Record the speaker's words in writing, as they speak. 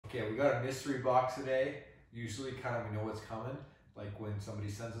Okay, we got a mystery box today. Usually kind of we know what's coming, like when somebody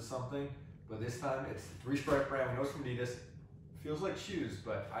sends us something. But this time it's the 3 Stripe brand. We know it's from Adidas. Feels like shoes,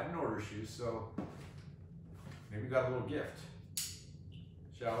 but I didn't order shoes, so maybe we got a little gift.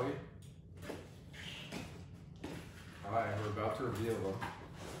 Shall we? All right, we're about to reveal them.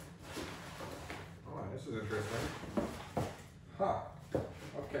 All right, this is interesting. Huh.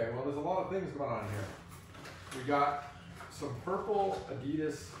 Okay, well there's a lot of things going on here. We got some purple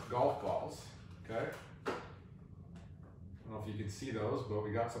Adidas golf balls, okay? I don't know if you can see those, but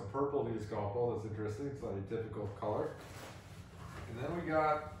we got some purple Adidas golf balls. That's interesting. It's not a typical color. And then we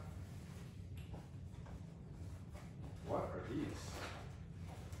got, what are these?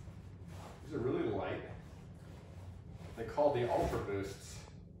 These are really light. They call the Ultra Boosts.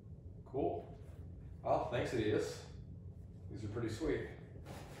 Cool. Well, thanks Adidas. These are pretty sweet.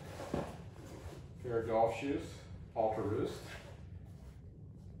 Pair of golf shoes, Ultra Boost.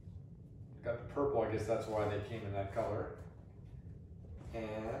 Got the purple, I guess that's why they came in that color. And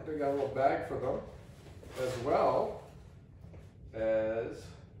we got a little bag for them, as well as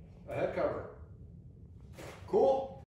a head cover. Cool.